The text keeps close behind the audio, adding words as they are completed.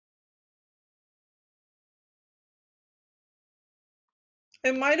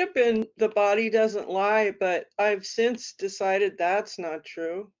It might have been the body doesn't lie, but I've since decided that's not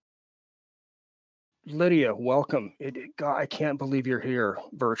true. Lydia, welcome. God, I can't believe you're here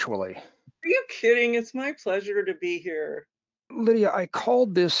virtually. Are you kidding? It's my pleasure to be here. Lydia, I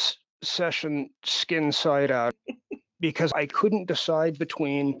called this session Skinside Out because I couldn't decide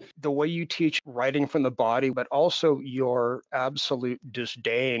between the way you teach writing from the body, but also your absolute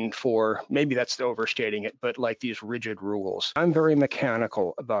disdain for, maybe that's overstating it, but like these rigid rules. I'm very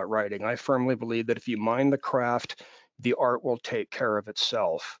mechanical about writing. I firmly believe that if you mind the craft, the art will take care of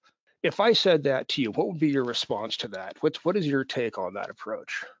itself. If I said that to you, what would be your response to that? What is your take on that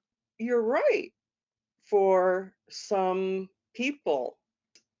approach? You're right for some people.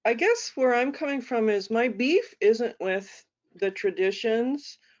 I guess where I'm coming from is my beef isn't with the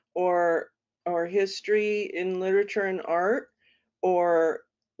traditions or history in literature and art or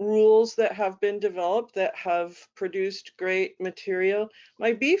rules that have been developed that have produced great material.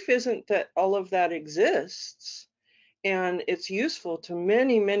 My beef isn't that all of that exists and it's useful to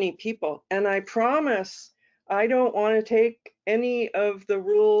many, many people. And I promise I don't want to take any of the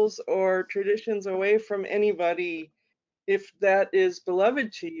rules or traditions away from anybody if that is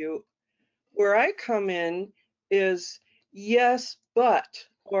beloved to you. Where I come in is yes, but,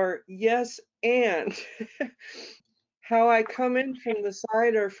 or yes, and. How I come in from the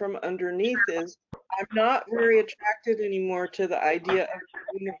side or from underneath is I'm not very attracted anymore to the idea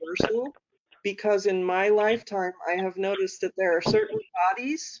of universal because in my lifetime I have noticed that there are certain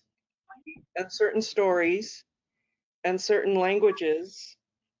bodies and certain stories and certain languages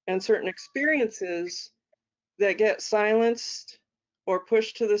and certain experiences that get silenced or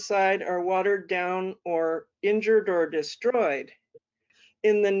pushed to the side or watered down or injured or destroyed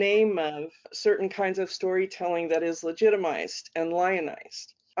in the name of certain kinds of storytelling that is legitimized and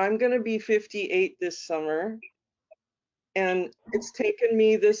lionized. I'm going to be 58 this summer, and it's taken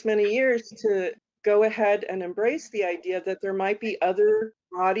me this many years to go ahead and embrace the idea that there might be other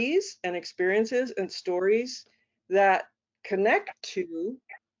bodies and experiences and stories that connect to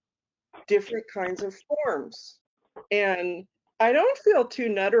different kinds of forms. And I don't feel too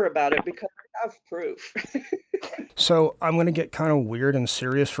nutter about it because I have proof. So I'm going to get kind of weird and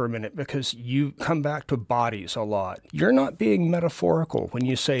serious for a minute because you come back to bodies a lot. You're not being metaphorical when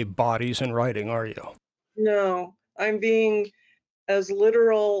you say bodies in writing, are you? No, I'm being as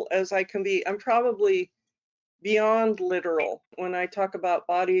literal as I can be. I'm probably beyond literal when I talk about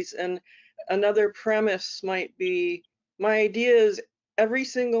bodies. And another premise might be my idea is every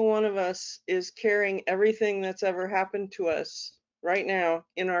single one of us is carrying everything that's ever happened to us right now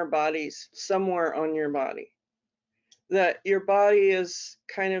in our bodies, somewhere on your body. That your body has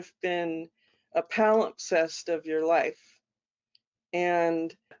kind of been a palimpsest of your life.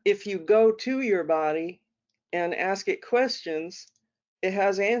 And if you go to your body and ask it questions, it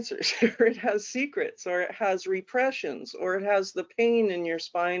has answers, or it has secrets, or it has repressions, or it has the pain in your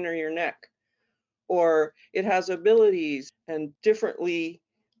spine or your neck, or it has abilities and differently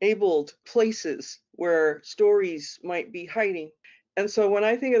abled places where stories might be hiding. And so when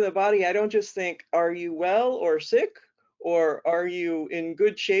I think of the body, I don't just think, are you well or sick? Or are you in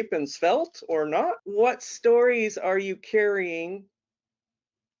good shape and svelte or not? What stories are you carrying?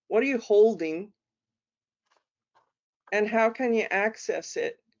 What are you holding? And how can you access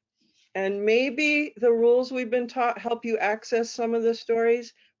it? And maybe the rules we've been taught help you access some of the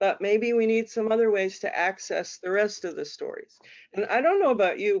stories, but maybe we need some other ways to access the rest of the stories. And I don't know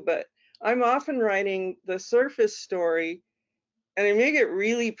about you, but I'm often writing the surface story and I make it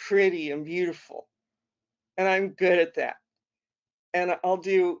really pretty and beautiful. And I'm good at that. And I'll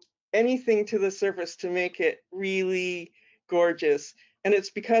do anything to the surface to make it really gorgeous. And it's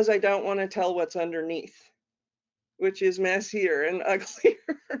because I don't want to tell what's underneath, which is messier and uglier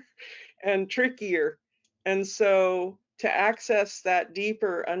and trickier. And so to access that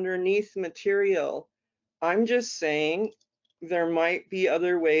deeper underneath material, I'm just saying there might be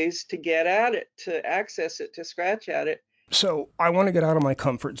other ways to get at it, to access it, to scratch at it. So I want to get out of my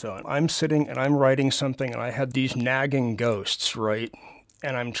comfort zone. I'm sitting and I'm writing something and I have these nagging ghosts, right?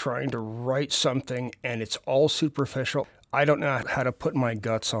 And I'm trying to write something and it's all superficial. I don't know how to put my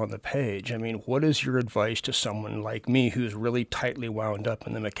guts on the page. I mean, what is your advice to someone like me who's really tightly wound up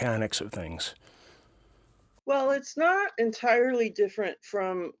in the mechanics of things? Well, it's not entirely different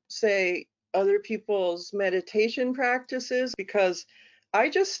from, say, other people's meditation practices because I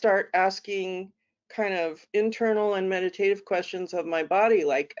just start asking kind of internal and meditative questions of my body,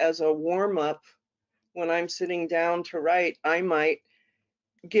 like as a warm up when I'm sitting down to write, I might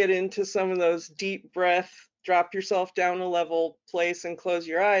get into some of those deep breath, drop yourself down a level place and close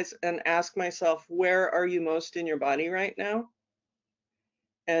your eyes and ask myself, where are you most in your body right now?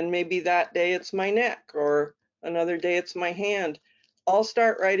 And maybe that day it's my neck, or another day it's my hand. I'll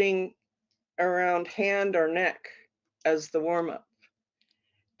start writing around hand or neck as the warm-up.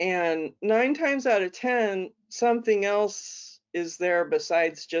 And 9 times out of 10, something else is there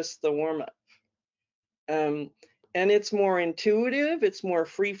besides just the warm-up. And it's more intuitive, it's more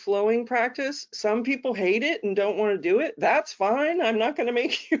free-flowing practice. Some people hate it and don't want to do it. That's fine. I'm not going to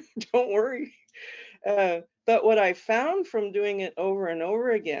make you, don't worry. But what I found from doing it over and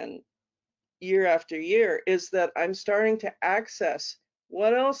over again, year after year, is that I'm starting to access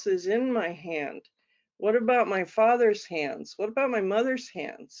what else is in my hand. What about my father's hands? What about my mother's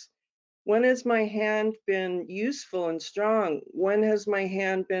hands? When has my hand been useful and strong? When has my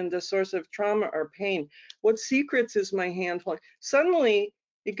hand been the source of trauma or pain? What secrets is my hand holding? Suddenly,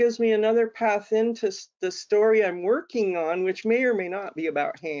 it gives me another path into the story I'm working on, which may or may not be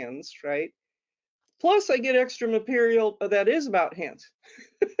about hands, right? Plus, I get extra material that is about hands.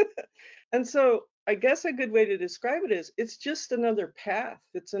 And so I guess a good way to describe it is it's just another path.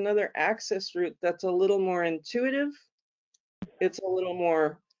 It's another access route that's a little more intuitive. It's a little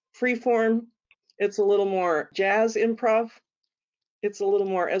more freeform. It's a little more jazz improv. It's a little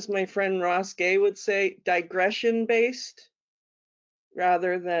more, as my friend Ross Gay would say, digression based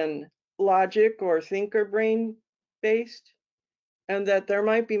rather than logic or thinker brain based. And that there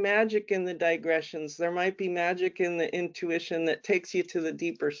might be magic in the digressions. There might be magic in the intuition that takes you to the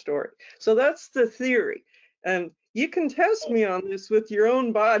deeper story. So that's the theory. And you can test me on this with your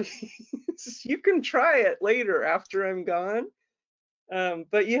own body. You can try it later after I'm gone.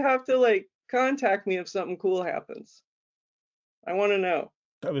 But you have to contact me if something cool happens. I want to know.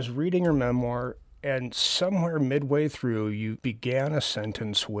 I was reading your memoir, and somewhere midway through, you began a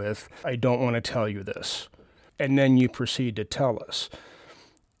sentence with, "I don't want to tell you this." And then you proceed to tell us.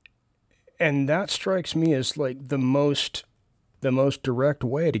 And that strikes me as like the most direct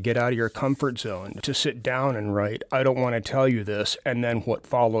way to get out of your comfort zone, to sit down and write, "I don't want to tell you this," and then what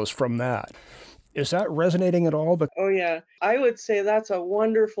follows from that. Is that resonating at all? Oh, yeah. I would say that's a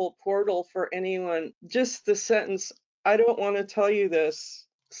wonderful portal for anyone. Just the sentence, "I don't want to tell you this."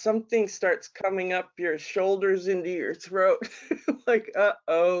 Something starts coming up your shoulders into your throat. Like,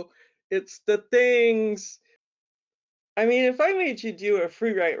 uh-oh, it's the things. I mean, if I made you do a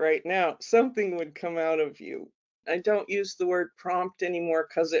free write right now, something would come out of you. I don't use the word prompt anymore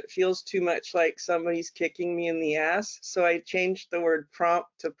because it feels too much like somebody's kicking me in the ass. So I changed the word prompt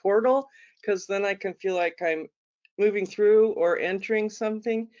to portal, because then I can feel like I'm moving through or entering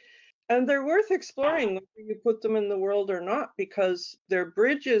something. And they're worth exploring whether you put them in the world or not, because they're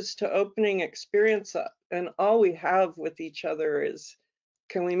bridges to opening experience up. And all we have with each other is,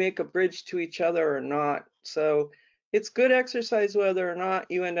 can we make a bridge to each other or not? So it's good exercise whether or not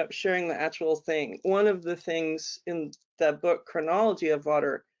you end up sharing the actual thing. One of the things in the book Chronology of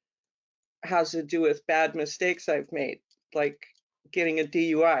Water has to do with bad mistakes I've made, like getting a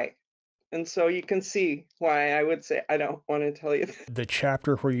DUI. And so you can see why I would say I don't want to tell you that. The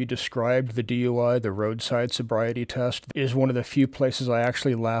chapter where you described the DUI, the roadside sobriety test, is one of the few places I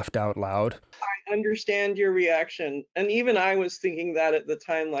actually laughed out loud. I understand your reaction. And even I was thinking that at the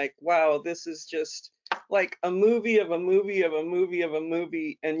time, like, wow, this is just like a movie of a movie of a movie of a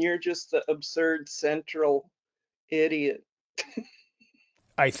movie, and you're just the absurd central idiot.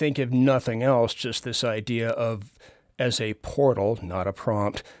 I think, if nothing else, just this idea of, as a portal, not a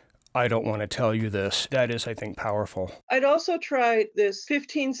prompt, "I don't want to tell you this." That is, I think, powerful. I'd also try this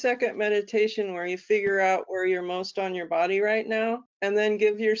 15-second meditation where you figure out where you're most on your body right now, and then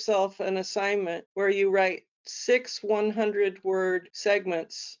give yourself an assignment where you write 6 100-word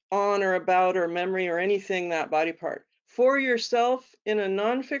segments on or about or memory or anything that body part for yourself in a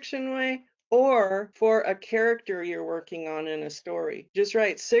nonfiction way, or for a character you're working on in a story. Just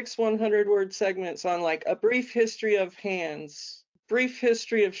write 6 100-word segments on, like, a brief history of hands, brief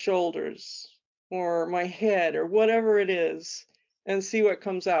history of shoulders, or my head, or whatever it is, and see what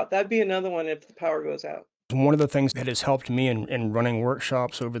comes out. That'd be another one if the power goes out. One of the things that has helped me in running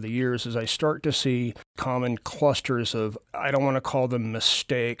workshops over the years is I start to see common clusters of, I don't want to call them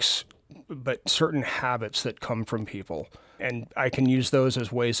mistakes, but certain habits that come from people. And I can use those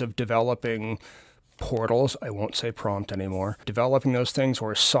as ways of developing portals. I won't say prompt anymore. Developing those things,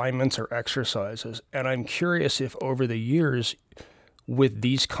 or assignments or exercises. And I'm curious if over the years, with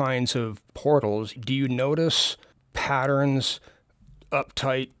these kinds of portals, do you notice patterns?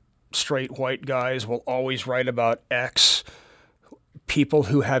 Uptight, straight white guys will always write about X. People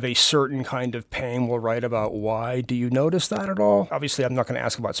who have a certain kind of pain will write about Y. Do you notice that at all? Obviously, I'm not going to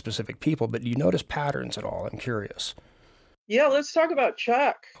ask about specific people, but do you notice patterns at all? I'm curious. Yeah, let's talk about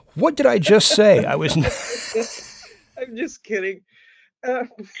Chuck. What did I just say? I was... I'm just kidding. Uh,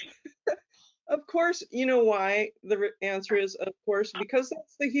 of course, you know why the answer is of course, because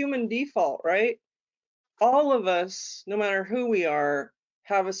that's the human default, right? All of us, no matter who we are,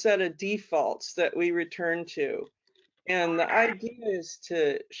 have a set of defaults that we return to. And the idea is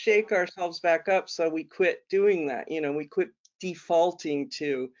to shake ourselves back up so we quit doing that. We quit defaulting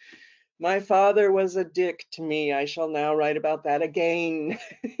to, my father was a dick to me. I shall now write about that again.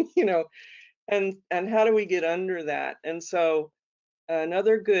 you know, and how do we get under that? And so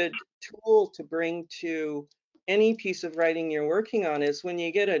another good tool to bring to any piece of writing you're working on is when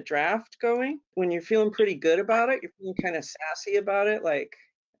you get a draft going, when you're feeling pretty good about it, you're feeling kind of sassy about it, like,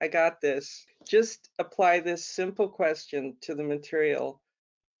 I got this. Just apply this simple question to the material.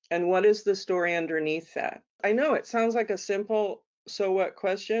 And what is the story underneath that? I know it sounds like a simple so what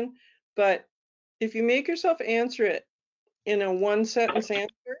question, but if you make yourself answer it in a one sentence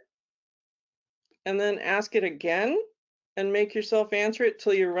answer and then ask it again and make yourself answer it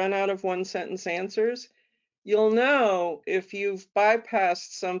till you run out of one sentence answers, you'll know if you've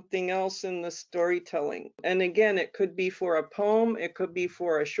bypassed something else in the storytelling. And again, it could be for a poem, it could be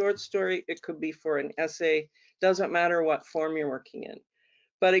for a short story, it could be for an essay, doesn't matter what form you're working in.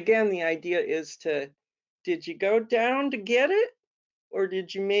 But again, the idea is did you go down to get it? Or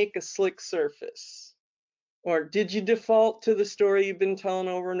did you make a slick surface? Or did you default to the story you've been telling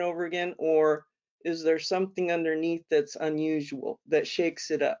over and over again? Or is there something underneath that's unusual that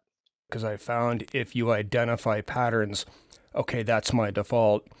shakes it up? Because I found if you identify patterns, okay, that's my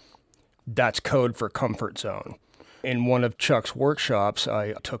default, that's code for comfort zone. In one of Chuck's workshops,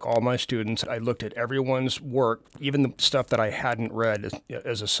 I took all my students, I looked at everyone's work, even the stuff that I hadn't read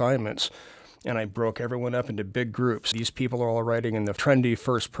as assignments, and I broke everyone up into big groups. These people are all writing in the trendy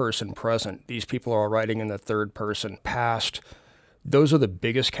first person present. These people are all writing in the third person past. Those are the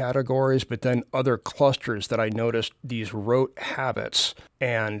biggest categories, but then other clusters that I noticed, these rote habits.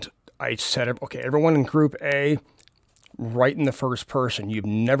 And I said, okay, everyone in group A, write in the first person. You've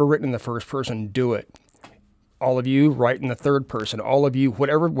never written in the first person, do it. All of you, write in the third person. All of you,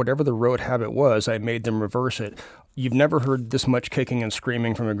 whatever the rote habit was, I made them reverse it. You've never heard this much kicking and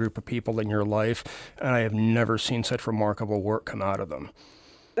screaming from a group of people in your life, and I have never seen such remarkable work come out of them.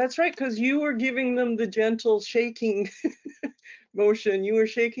 That's right, because you were giving them the gentle shaking motion. You were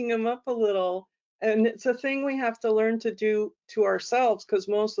shaking them up a little. And it's a thing we have to learn to do to ourselves, because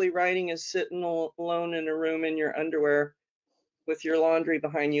mostly writing is sitting alone in a room in your underwear with your laundry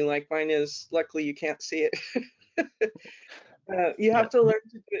behind you, like mine is. Luckily, you can't see it. You have to learn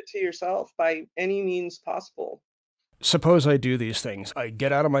to do it to yourself by any means possible. Suppose I do these things. I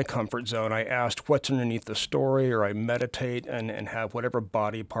get out of my comfort zone. I ask what's underneath the story, or I meditate and have whatever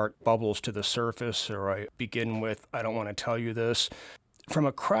body part bubbles to the surface, or I begin with, I don't want to tell you this. From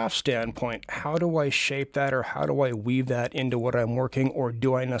a craft standpoint, how do I shape that, or how do I weave that into what I'm working, or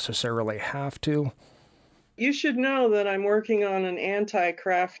do I necessarily have to? You should know that I'm working on an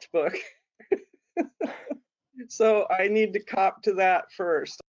anti-craft book. So I need to cop to that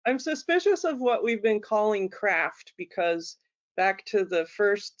first. I'm suspicious of what we've been calling craft because back to the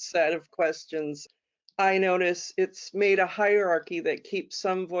first set of questions, I notice it's made a hierarchy that keeps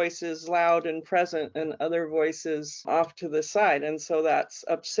some voices loud and present and other voices off to the side. And so that's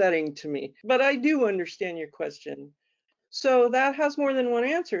upsetting to me. But I do understand your question. So that has more than one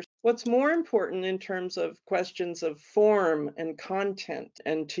answer. What's more important in terms of questions of form and content,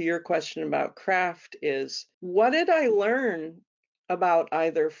 and to your question about craft, is what did I learn about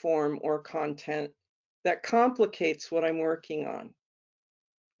either form or content that complicates what I'm working on?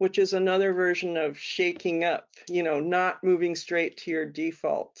 Which is another version of shaking up, not moving straight to your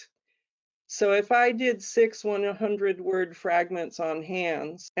default. So if I did 6 100-word fragments on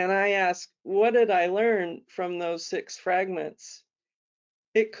hands, and I asked, what did I learn from those 6 fragments?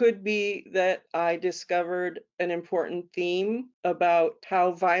 It could be that I discovered an important theme about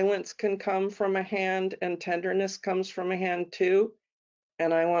how violence can come from a hand and tenderness comes from a hand too.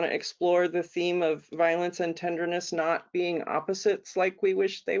 And I want to explore the theme of violence and tenderness not being opposites like we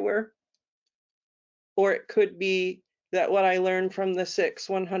wish they were. Or it could be that what I learned from the 6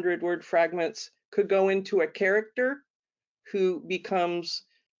 100-word fragments could go into a character who becomes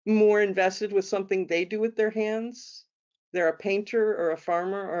more invested with something they do with their hands. They're a painter or a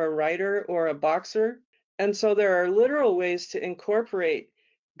farmer or a writer or a boxer. And so there are literal ways to incorporate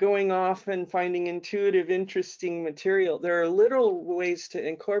going off and finding intuitive, interesting material. There are literal ways to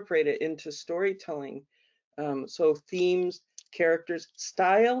incorporate it into storytelling. So themes, characters,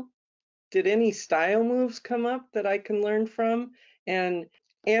 style. Did any style moves come up that I can learn from and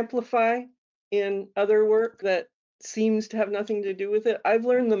amplify in other work that seems to have nothing to do with it. I've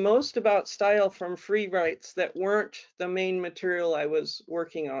learned the most about style from free writes that weren't the main material I was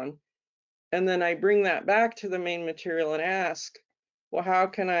working on. And then I bring that back to the main material and ask, well, how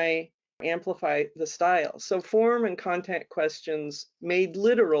can I amplify the style? So form and content questions made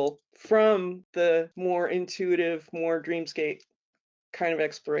literal from the more intuitive, more dreamscape kind of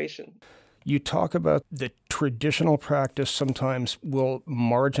exploration. You talk about the traditional practice sometimes will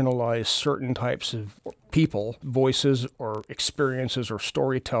marginalize certain types of people, voices, or experiences or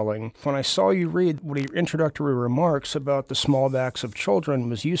storytelling. When I saw you read one of your introductory remarks about the small backs of children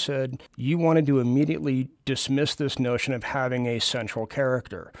was you said you wanted to immediately dismiss this notion of having a central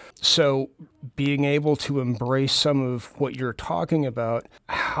character. So being able to embrace some of what you're talking about,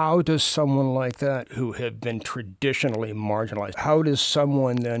 how does someone like that who have been traditionally marginalized, how does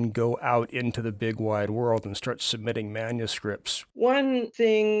someone then go out into the big wide world and start submitting manuscripts? One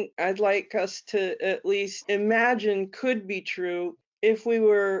thing I'd like us to at least imagine could be true if we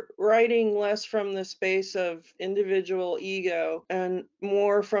were writing less from the space of individual ego and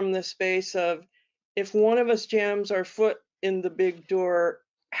more from the space of, if one of us jams our foot in the big door,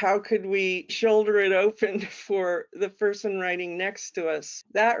 how could we shoulder it open for the person writing next to us?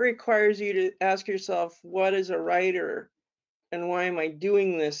 That requires you to ask yourself, what is a writer and why am I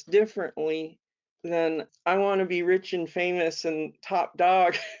doing this differently than I want to be rich and famous and top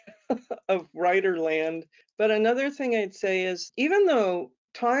dog of writer land? But another thing I'd say is, even though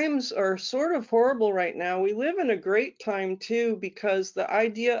times are sort of horrible right now, we live in a great time too, because the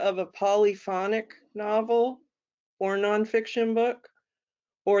idea of a polyphonic novel or nonfiction book,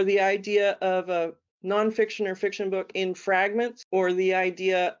 or the idea of a nonfiction or fiction book in fragments, or the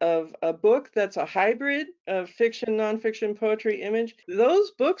idea of a book that's a hybrid of fiction, nonfiction, poetry, image,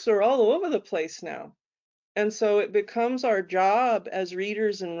 those books are all over the place now. And so it becomes our job as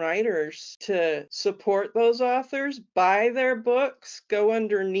readers and writers to support those authors, buy their books, go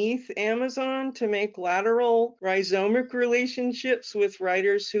underneath Amazon to make lateral rhizomic relationships with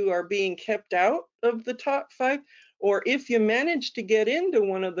writers who are being kept out of the top 5. Or if you manage to get into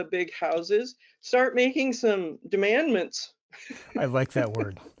one of the big houses, start making some demandments. I like that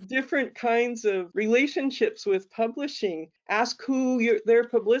word. Different kinds of relationships with publishing. Ask who their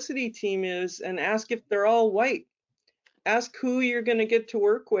publicity team is and ask if they're all white. Ask who you're going to get to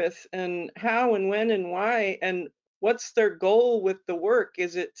work with and how and when and why and what's their goal with the work.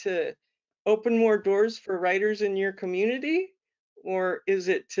 Is it to open more doors for writers in your community? Or is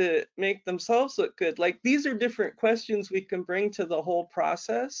it to make themselves look good? Like, these are different questions we can bring to the whole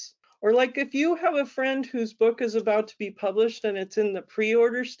process. Or like, if you have a friend whose book is about to be published and it's in the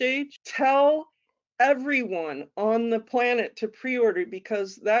pre-order stage, tell everyone on the planet to pre-order,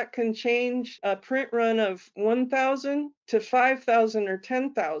 because that can change a print run of 1,000 to 5,000 or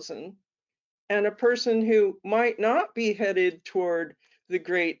 10,000. And a person who might not be headed toward the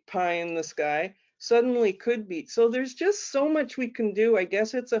great pie in the sky suddenly could be. So there's just so much we can do. I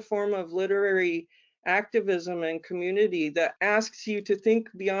guess it's a form of literary activism and community that asks you to think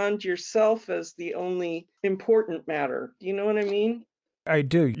beyond yourself as the only important matter. Do you know what I mean? I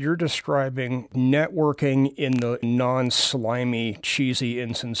do. You're describing networking in the non-slimy, cheesy,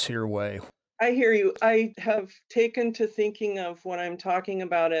 insincere way. I hear you. I have taken to thinking of what I'm talking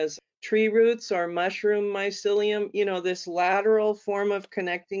about as tree roots or mushroom mycelium, this lateral form of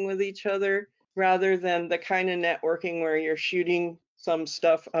connecting with each other rather than the kind of networking where you're shooting some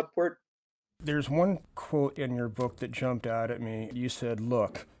stuff upward. There's one quote in your book that jumped out at me. You said,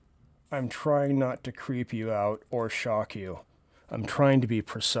 "Look, I'm trying not to creep you out or shock you. I'm trying to be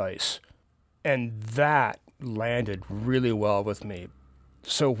precise." And that landed really well with me.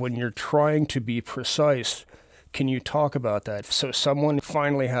 So when you're trying to be precise, can you talk about that? So someone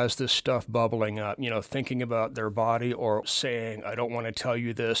finally has this stuff bubbling up, thinking about their body or saying, "I don't want to tell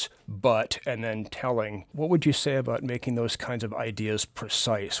you this, but," and then telling. What would you say about making those kinds of ideas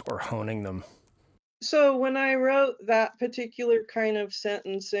precise or honing them? So when I wrote that particular kind of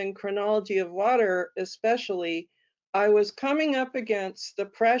sentence in Chronology of Water, especially, I was coming up against the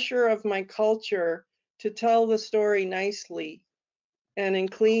pressure of my culture to tell the story nicely and in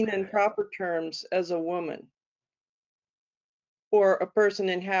clean and proper terms as a woman, or a person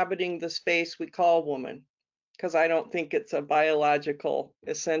inhabiting the space we call woman, because I don't think it's a biological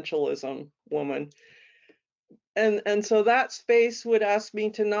essentialism, woman. And so that space would ask me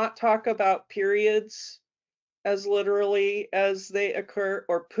to not talk about periods as literally as they occur,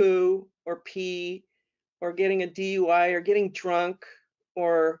 or poo, or pee, or getting a DUI, or getting drunk,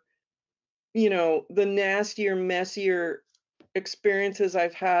 or, the nastier, messier experiences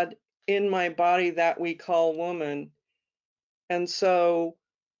I've had in my body that we call woman. And so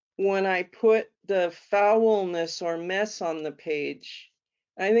when I put the foulness or mess on the page.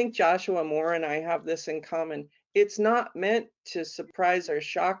 I think Joshua Moore and I have this in common. It's not meant to surprise or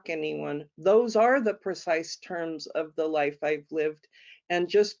shock anyone. Those are the precise terms of the life I've lived. And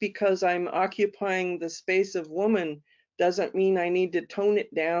just because I'm occupying the space of woman doesn't mean I need to tone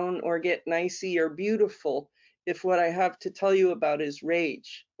it down or get nicey or beautiful if what I have to tell you about is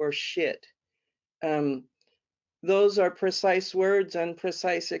rage or shit. Those are precise words and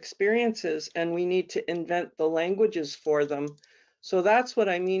precise experiences, and we need to invent the languages for them. So that's what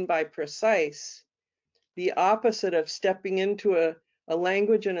I mean by precise. The opposite of stepping into a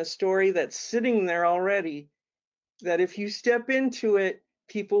language and a story that's sitting there already, that if you step into it,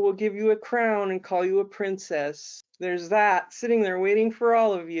 people will give you a crown and call you a princess. There's that sitting there waiting for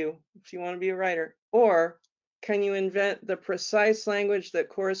all of you if you want to be a writer. Or can you invent the precise language that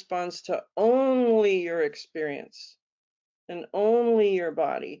corresponds to only your experience and only your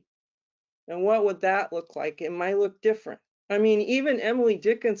body? And what would that look like? It might look different. I mean, even Emily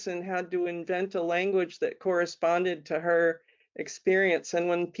Dickinson had to invent a language that corresponded to her experience. And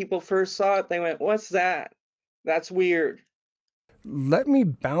when people first saw it, they went, "What's that? That's weird." Let me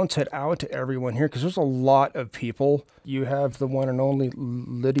bounce it out to everyone here because there's a lot of people. You have the one and only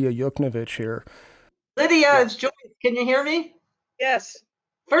Lidia Yuknavitch here. Lydia, it's Joan. Can you hear me? Yes.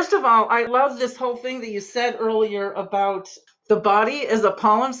 First of all, I love this whole thing that you said earlier about the body as a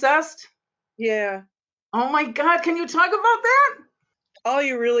palimpsest. Yeah. Oh my God, can you talk about that? All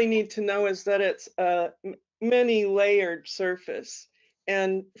you really need to know is that it's a many layered surface.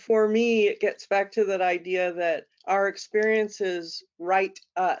 And for me, it gets back to that idea that our experiences write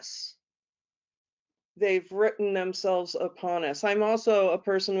us. They've written themselves upon us. I'm also a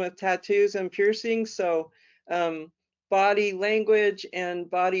person with tattoos and piercings, so body language and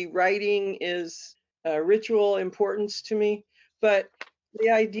body writing is ritual importance to me. But the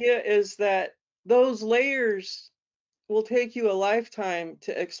idea is that those layers will take you a lifetime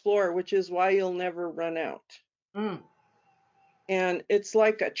to explore, which is why you'll never run out. Mm. And it's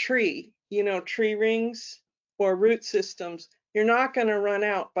like a tree, tree rings or root systems. You're not going to run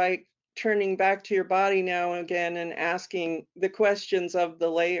out by turning back to your body now and again and asking the questions of the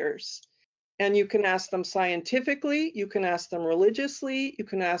layers. And you can ask them scientifically, you can ask them religiously, you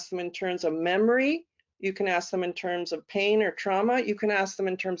can ask them in terms of memory, you can ask them in terms of pain or trauma, you can ask them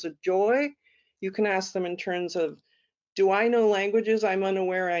in terms of joy, you can ask them in terms of, do I know languages I'm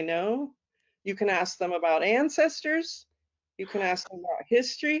unaware I know? You can ask them about ancestors. You can ask them about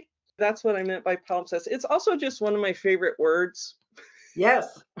history. That's what I meant by palimpsest. It's also just one of my favorite words.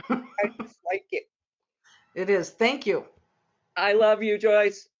 Yes, I just like it. it is. Thank you. I love you,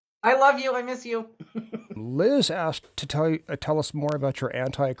 Joyce. I love you. I miss you. Liz asked to tell us more about your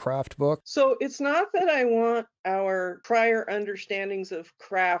anti-craft book. So it's not that I want our prior understandings of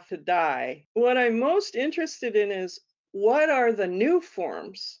craft to die. What I'm most interested in is what are the new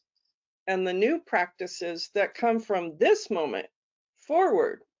forms and the new practices that come from this moment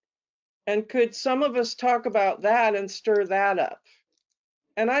forward. And could some of us talk about that and stir that up?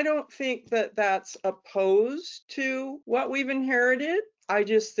 And I don't think that that's opposed to what we've inherited. I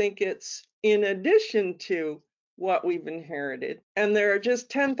just think it's in addition to what we've inherited. And there are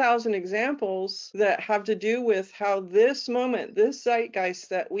just 10,000 examples that have to do with how this moment, this zeitgeist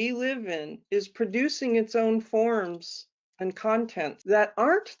that we live in, is producing its own forms and content that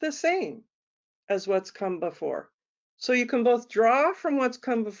aren't the same as what's come before. So you can both draw from what's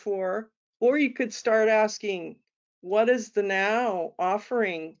come before, or you could start asking, what is the now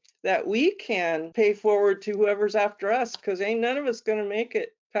offering that we can pay forward to whoever's after us? Because ain't none of us going to make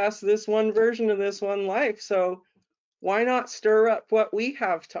it past this one version of this one life. So why not stir up what we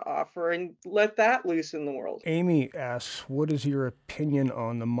have to offer and let that loose in the world? Amy asks, what is your opinion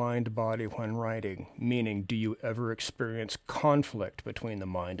on the mind-body when writing? Meaning, do you ever experience conflict between the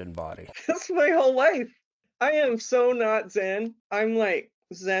mind and body? That's my whole life. I am so not Zen. I'm like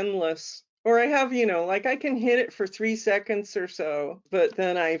Zenless. Or I have, like I can hit it for 3 seconds or so, but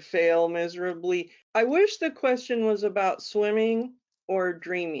then I fail miserably. I wish the question was about swimming or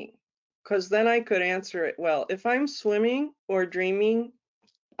dreaming, because then I could answer it well. If I'm swimming or dreaming,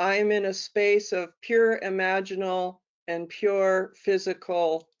 I'm in a space of pure imaginal and pure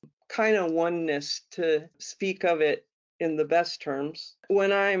physical kind of oneness, to speak of it in the best terms.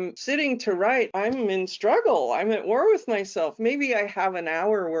 When I'm sitting to write, I'm in struggle. I'm at war with myself. Maybe I have an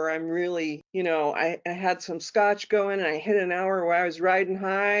hour where I'm really, I had some scotch going and I hit an hour where I was riding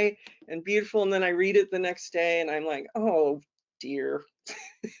high and beautiful. And then I read it the next day and I'm like, oh dear,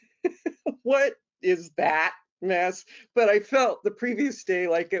 what is that mess? But I felt the previous day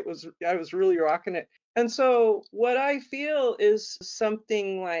like I was really rocking it. And so what I feel is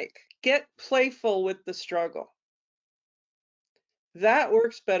something like get playful with the struggle. That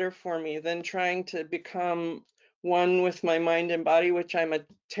works better for me than trying to become one with my mind and body, which I'm a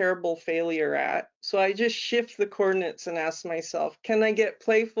terrible failure at. So I just shift the coordinates and ask myself, can I get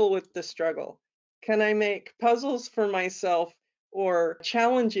playful with the struggle? Can I make puzzles for myself or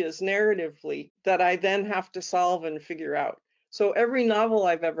challenges narratively that I then have to solve and figure out? So every novel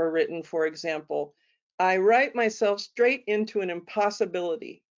I've ever written, for example, I write myself straight into an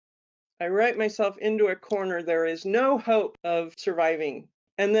impossibility. I write myself into a corner. There is no hope of surviving.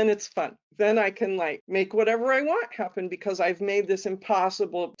 And then it's fun. Then I can like make whatever I want happen because I've made this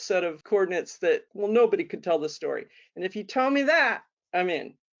impossible set of coordinates that, well, nobody could tell the story. And if you tell me that, I'm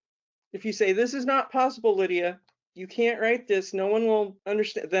in. If you say, this is not possible, Lydia, you can't write this, no one will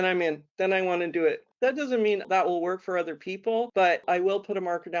understand, then I'm in. Then I want to do it. That doesn't mean that will work for other people, but I will put a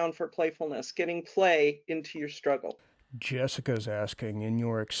marker down for playfulness, getting play into your struggle. Jessica's asking, in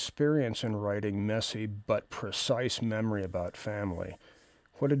your experience in writing messy but precise memory about family,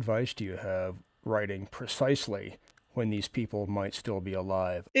 what advice do you have writing precisely when these people might still be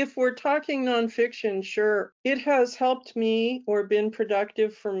alive? If we're talking nonfiction, sure, it has helped me or been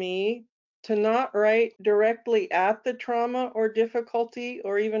productive for me to not write directly at the trauma or difficulty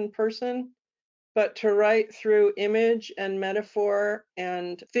or even person, but to write through image and metaphor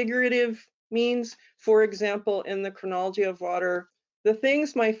and figurative means. For example, in the Chronology of Water, the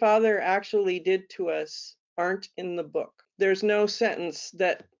things my father actually did to us aren't in the book. There's no sentence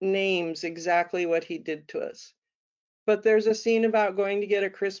that names exactly what he did to us. But there's a scene about going to get a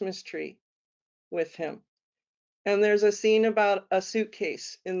Christmas tree with him. And there's a scene about a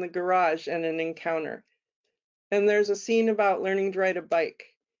suitcase in the garage and an encounter. And there's a scene about learning to ride a bike.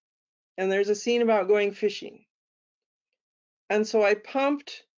 And there's a scene about going fishing. And so I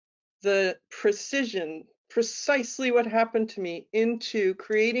pumped the precision, precisely what happened to me, into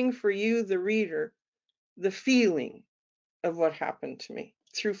creating for you, the reader, the feeling of what happened to me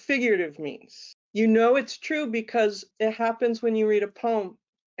through figurative means. You know it's true because it happens when you read a poem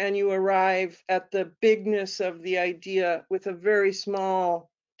and you arrive at the bigness of the idea with a very small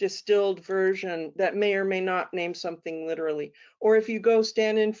distilled version that may or may not name something literally. Or if you go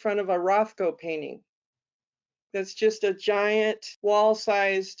stand in front of a Rothko painting that's just a giant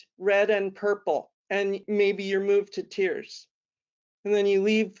wall-sized red and purple, and maybe you're moved to tears. And then you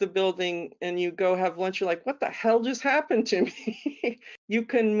leave the building and you go have lunch. You're like, what the hell just happened to me? You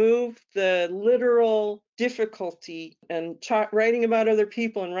can move the literal difficulty and writing about other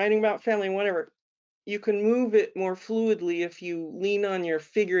people and writing about family and whatever. You can move it more fluidly if you lean on your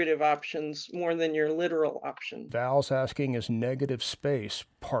figurative options more than your literal options. Val's asking, is negative space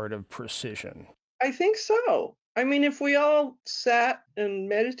part of precision? I think so. I mean, if we all sat and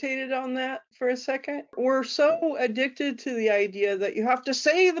meditated on that for a second, we're so addicted to the idea that you have to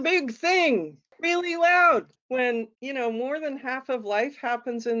say the big thing really loud when, you know, more than half of life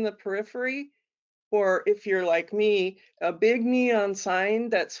happens in the periphery. Or if you're like me, a big neon sign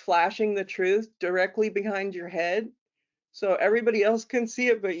that's flashing the truth directly behind your head. So everybody else can see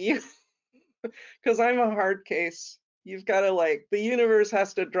it but you. Because I'm a hard case. You've got to like, the universe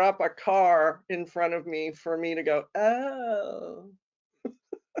has to drop a car in front of me for me to go, oh.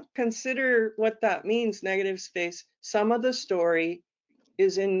 Consider what that means, negative space. Some of the story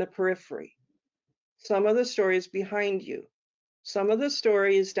is in the periphery. Some of the story is behind you. Some of the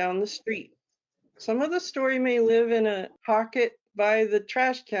story is down the street. Some of the story may live in a pocket by the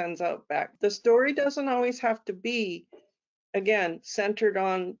trash cans out back. The story doesn't always have to be, again, centered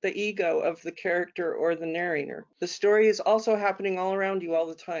on the ego of the character or the narrator. The story is also happening all around you all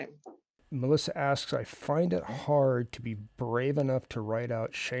the time. Melissa asks, I find it hard to be brave enough to write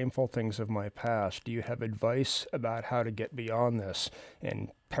out shameful things of my past. Do you have advice about how to get beyond this? And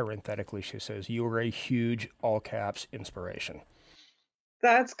parenthetically, she says, you are a huge, all caps, inspiration.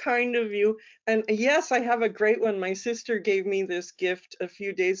 That's kind of you. And yes, I have a great one. My sister gave me this gift a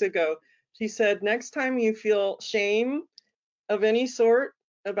few days ago. She said, next time you feel shame of any sort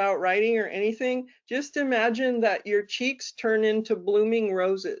about writing or anything, just imagine that your cheeks turn into blooming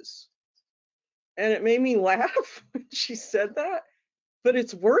roses. And it made me laugh when she said that, but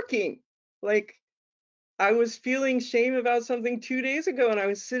it's working. Like, I was feeling shame about something 2 days ago and I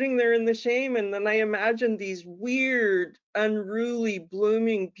was sitting there in the shame, and then I imagined these weird, unruly,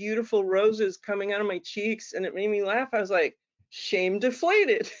 blooming, beautiful roses coming out of my cheeks, and it made me laugh. I was like, shame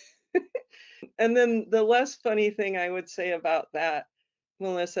deflated. And then the less funny thing I would say about that,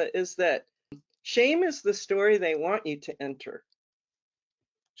 Melissa, is that shame is the story they want you to enter.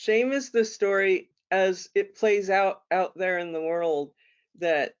 Shame is the story as it plays out there in the world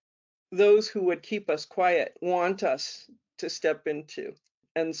that those who would keep us quiet want us to step into.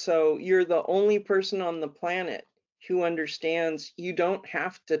 And so you're the only person on the planet who understands you don't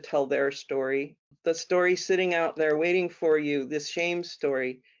have to tell their story. The story sitting out there waiting for you, this shame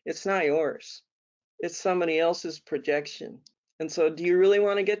story, it's not yours. It's somebody else's projection. And so do you really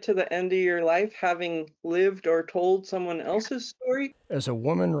want to get to the end of your life having lived or told someone else's story? As a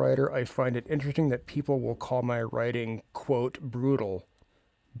woman writer, I find it interesting that people will call my writing, quote, brutal,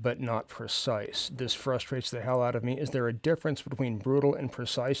 but not precise. This frustrates the hell out of me. Is there a difference between brutal and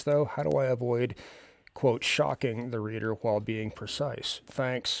precise, though? How do I avoid, quote, shocking the reader while being precise?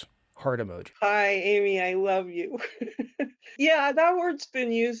 Thanks. Heart emoji. Hi, Amy, I love you. Yeah, that word's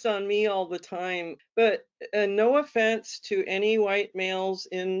been used on me all the time, but no offense to any white males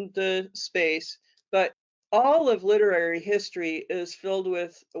in the space, but all of literary history is filled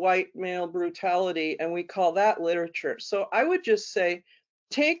with white male brutality, and we call that literature. So I would just say,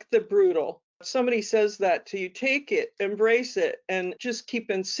 take the brutal. If somebody says that to you, take it, embrace it, and just keep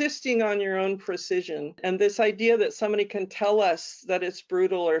insisting on your own precision. And this idea that somebody can tell us that it's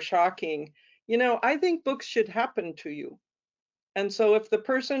brutal or shocking, I think books should happen to you. And so if the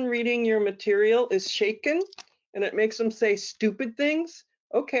person reading your material is shaken and it makes them say stupid things,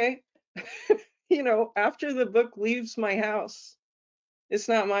 okay, after the book leaves my house, it's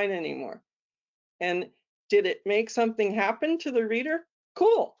not mine anymore. And did it make something happen to the reader?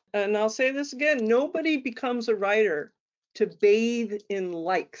 Cool. And I'll say this again, nobody becomes a writer to bathe in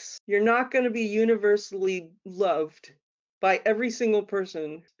likes. You're not going to be universally loved by every single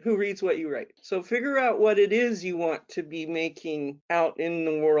person who reads what you write. So figure out what it is you want to be making out in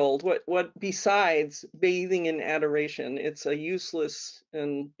the world. What besides bathing in adoration? It's a useless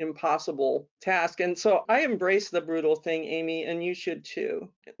and impossible task. And so I embrace the brutal thing, Amy, and you should too.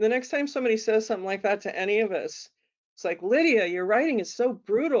 The next time somebody says something like that to any of us, it's like, Lydia, your writing is so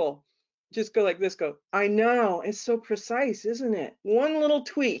brutal. Just go like this, go, I know, it's so precise, isn't it? One little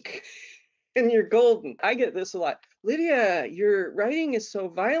tweak and you're golden. I get this a lot. Lydia, your writing is so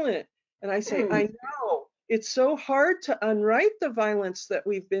violent. And I say, I know. It's so hard to unwrite the violence that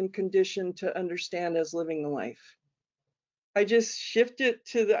we've been conditioned to understand as living a life. I just shift it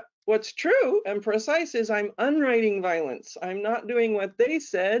to what's true and precise is I'm unwriting violence. I'm not doing what they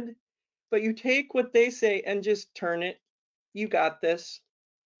said, but you take what they say and just turn it. You got this.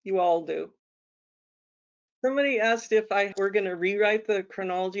 You all do. Somebody asked if I were going to rewrite the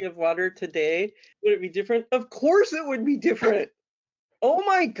Chronology of Water today. Would it be different? Of course it would be different. Oh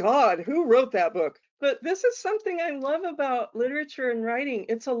my God, who wrote that book? But this is something I love about literature and writing.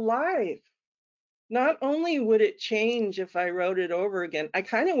 It's alive. Not only would it change if I wrote it over again, I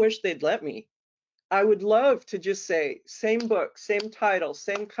kind of wish they'd let me. I would love to just say, same book, same title,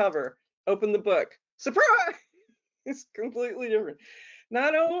 same cover, open the book, surprise! It's completely different.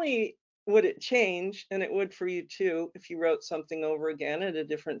 Not only would it change, and it would for you too, if you wrote something over again at a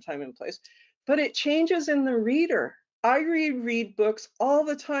different time and place, but it changes in the reader. I reread books all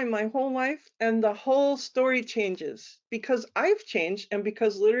the time, my whole life, and the whole story changes because I've changed and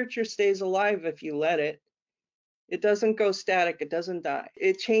because literature stays alive if you let it. It doesn't go static, it doesn't die.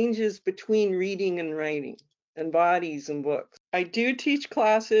 It changes between reading and writing and bodies and books. I do teach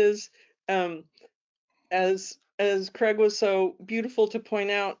classes. As Craig was so beautiful to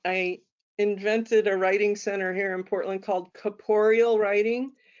point out, I invented a writing center here in Portland called Corporeal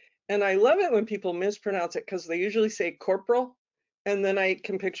Writing. And I love it when people mispronounce it because they usually say corporal. And then I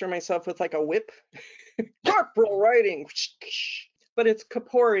can picture myself with like a whip. Corporal writing. But it's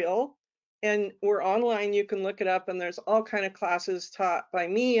corporeal. And we're online. You can look it up. And there's all kind of classes taught by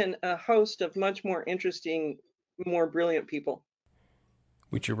me and a host of much more interesting, more brilliant people.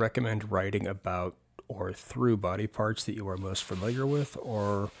 Would you recommend writing about or through body parts that you are most familiar with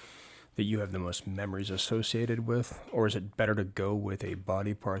or that you have the most memories associated with? Or is it better to go with a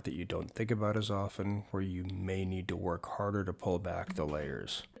body part that you don't think about as often, where you may need to work harder to pull back the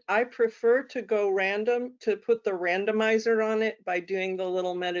layers? I prefer to go random, to put the randomizer on it by doing the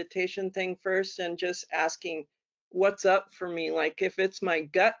little meditation thing first and just asking what's up for me. Like if it's my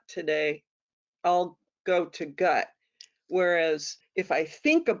gut today, I'll go to gut. Whereas if I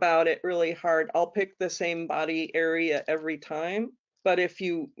think about it really hard, I'll pick the same body area every time. But if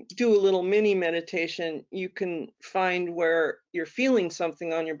you do a little mini meditation, you can find where you're feeling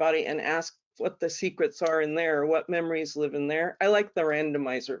something on your body and ask what the secrets are in there, what memories live in there. I like the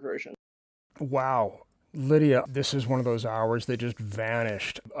randomizer version. Wow. Lydia, this is one of those hours that just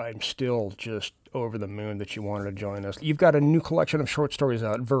vanished. I'm still just over the moon that you wanted to join us. You've got a new collection of short stories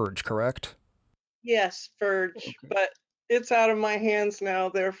out, Verge, correct? Yes, Verge, but it's out of my hands now,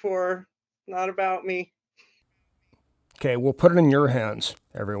 therefore not about me. Okay, we'll put it in your hands,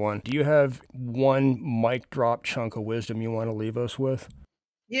 everyone. Do you have one mic drop chunk of wisdom you want to leave us with?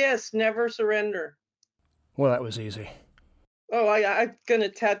 Yes, never surrender. Well, that was easy. Oh, I'm going to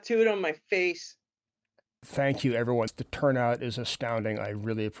tattoo it on my face. Thank you, everyone. The turnout is astounding. I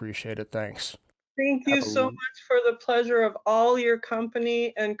really appreciate it. Thanks. Thank you so much for the pleasure of all your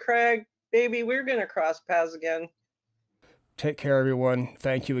company. And Craig, baby, we're going to cross paths again. Take care, everyone.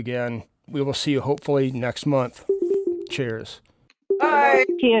 Thank you again. We will see you hopefully next month. Cheers. Bye.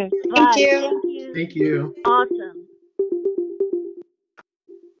 Cheers. Thank Bye. you. Thank you. Thank you. Awesome.